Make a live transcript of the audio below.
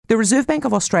The Reserve Bank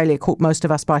of Australia caught most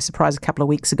of us by surprise a couple of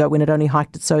weeks ago when it only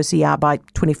hiked its OCR by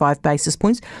 25 basis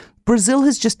points. Brazil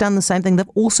has just done the same thing. They've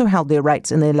also held their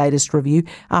rates in their latest review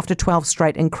after 12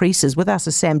 straight increases. With us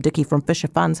is Sam Dickey from Fisher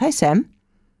Funds. Hey, Sam.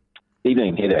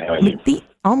 Evening, Heather. How are you?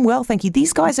 I'm well, thank you.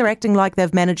 These guys are acting like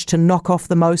they've managed to knock off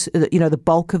the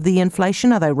bulk of the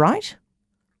inflation. Are they right?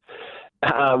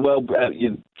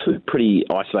 You've two pretty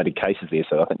isolated cases there.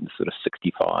 So I think there's sort of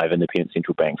 65 independent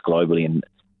central banks globally, and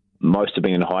most have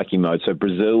been in hiking mode. So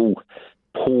Brazil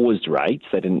paused rates.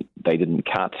 They didn't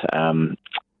cut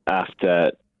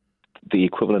after the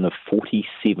equivalent of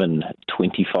 47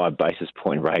 25 basis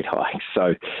point rate hikes.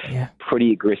 So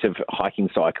pretty aggressive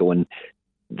hiking cycle. And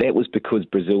that was because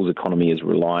Brazil's economy is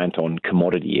reliant on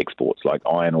commodity exports like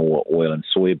iron ore, oil and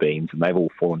soybeans, and they've all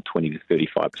fallen 20 to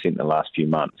 35% in the last few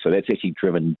months. So that's actually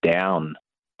driven down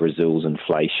Brazil's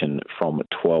inflation from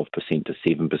 12% to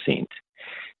 7%.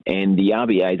 And the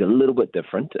RBA is a little bit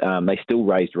different. They still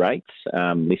raised rates,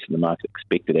 less than the market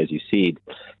expected, as you said.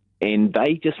 And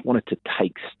they just wanted to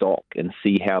take stock and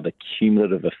see how the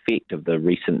cumulative effect of the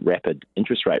recent rapid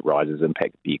interest rate rises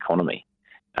impact the economy.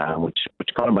 Which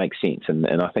kind of makes sense, and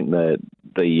I think the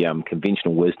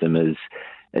conventional wisdom is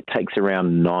it takes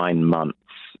around 9 months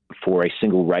for a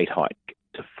single rate hike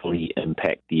to fully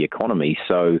impact the economy.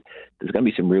 So there's going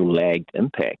to be some real lagged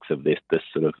impacts of this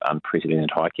sort of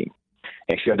unprecedented hiking.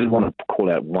 Actually, I did want to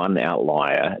call out one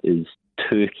outlier is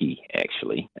Turkey.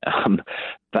 Actually,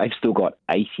 they've still got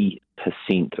 80%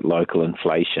 local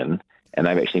inflation. And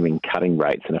they've actually been cutting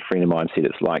rates. And a friend of mine said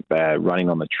it's like they're running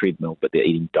on the treadmill, but they're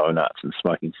eating donuts and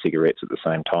smoking cigarettes at the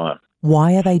same time.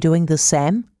 Why are they doing this,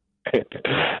 Sam?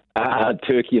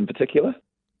 Turkey in particular?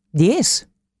 Yes.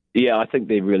 Yeah, I think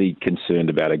they're really concerned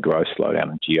about a growth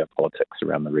slowdown in geopolitics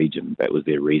around the region. That was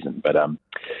their reason. But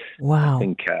I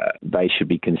think they should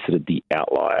be considered the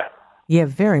outlier. Yeah,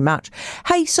 very much.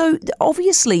 Hey, so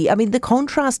obviously, I mean, the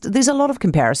contrast, there's a lot of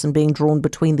comparison being drawn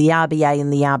between the RBA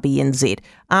and the RBNZ.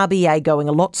 RBA going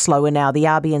a lot slower now, the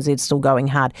RBNZ still going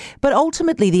hard. But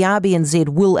ultimately, the RBNZ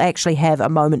will actually have a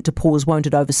moment to pause, won't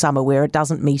it, over summer where it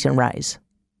doesn't meet and raise?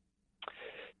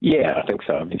 Yeah, I think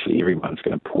so. Eventually, everyone's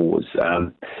going to pause.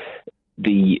 I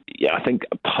think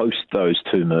post those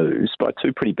two moves by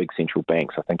two pretty big central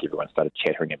banks, I think everyone started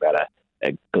chattering about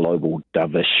a global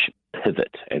dovish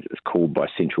pivot, as it's called by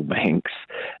central banks,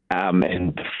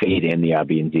 and the Fed and the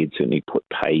RBNZ certainly put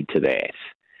paid to that.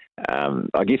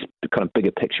 I guess the kind of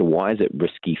bigger picture, why is it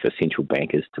risky for central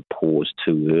bankers to pause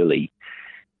too early?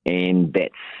 And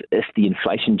that's if the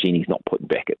inflation genie's not put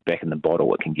back in the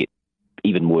bottle, it can get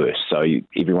even worse. So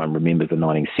everyone remembers the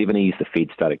 1970s, the Fed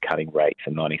started cutting rates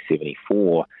in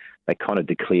 1974. They kind of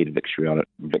declared victory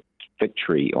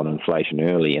on inflation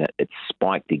early, and it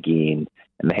spiked again,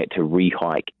 and they had to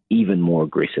re-hike even more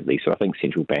aggressively. So I think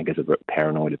central bankers are a bit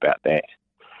paranoid about that.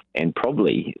 And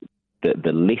probably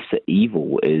the lesser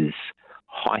evil is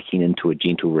hiking into a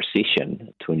gentle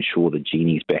recession to ensure the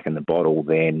genie's back in the bottle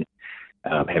than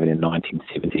having a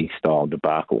 1970s style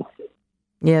debacle.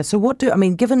 Yeah, so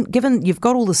given you've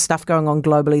got all this stuff going on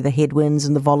globally, the headwinds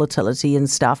and the volatility and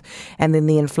stuff, and then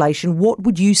the inflation, what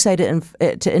would you say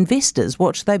to investors?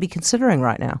 What should they be considering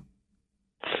right now?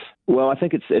 Well, I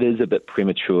think it is a bit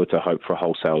premature to hope for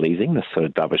wholesale easing, this sort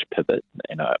of dovish pivot.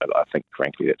 And I think,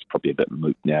 frankly, that's probably a bit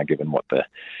moot now, given what the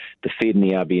Fed and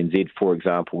the RBNZ, for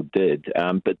example, did.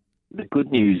 But the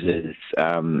good news is,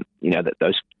 that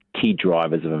those key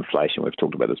drivers of inflation, we've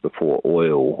talked about this before,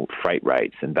 oil, freight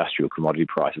rates, industrial commodity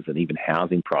prices, and even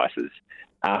housing prices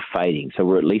are fading. So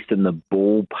we're at least in the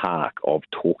ballpark of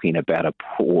talking about a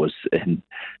pause in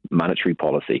monetary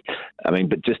policy.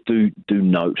 But just do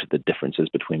note the differences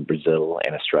between Brazil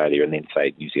and Australia and then,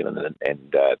 say, New Zealand and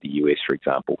the US, for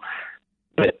example.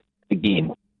 But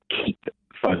again, keep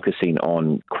focusing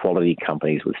on quality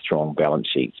companies with strong balance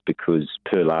sheets because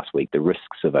per last week, the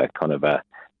risks of a kind of a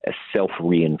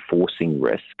self-reinforcing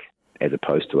risk as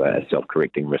opposed to a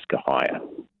self-correcting risk are higher.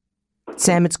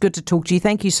 Sam, it's good to talk to you.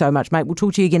 Thank you so much, mate. We'll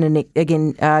talk to you again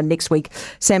next week.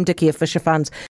 Sam Dickey of Fisher Funds.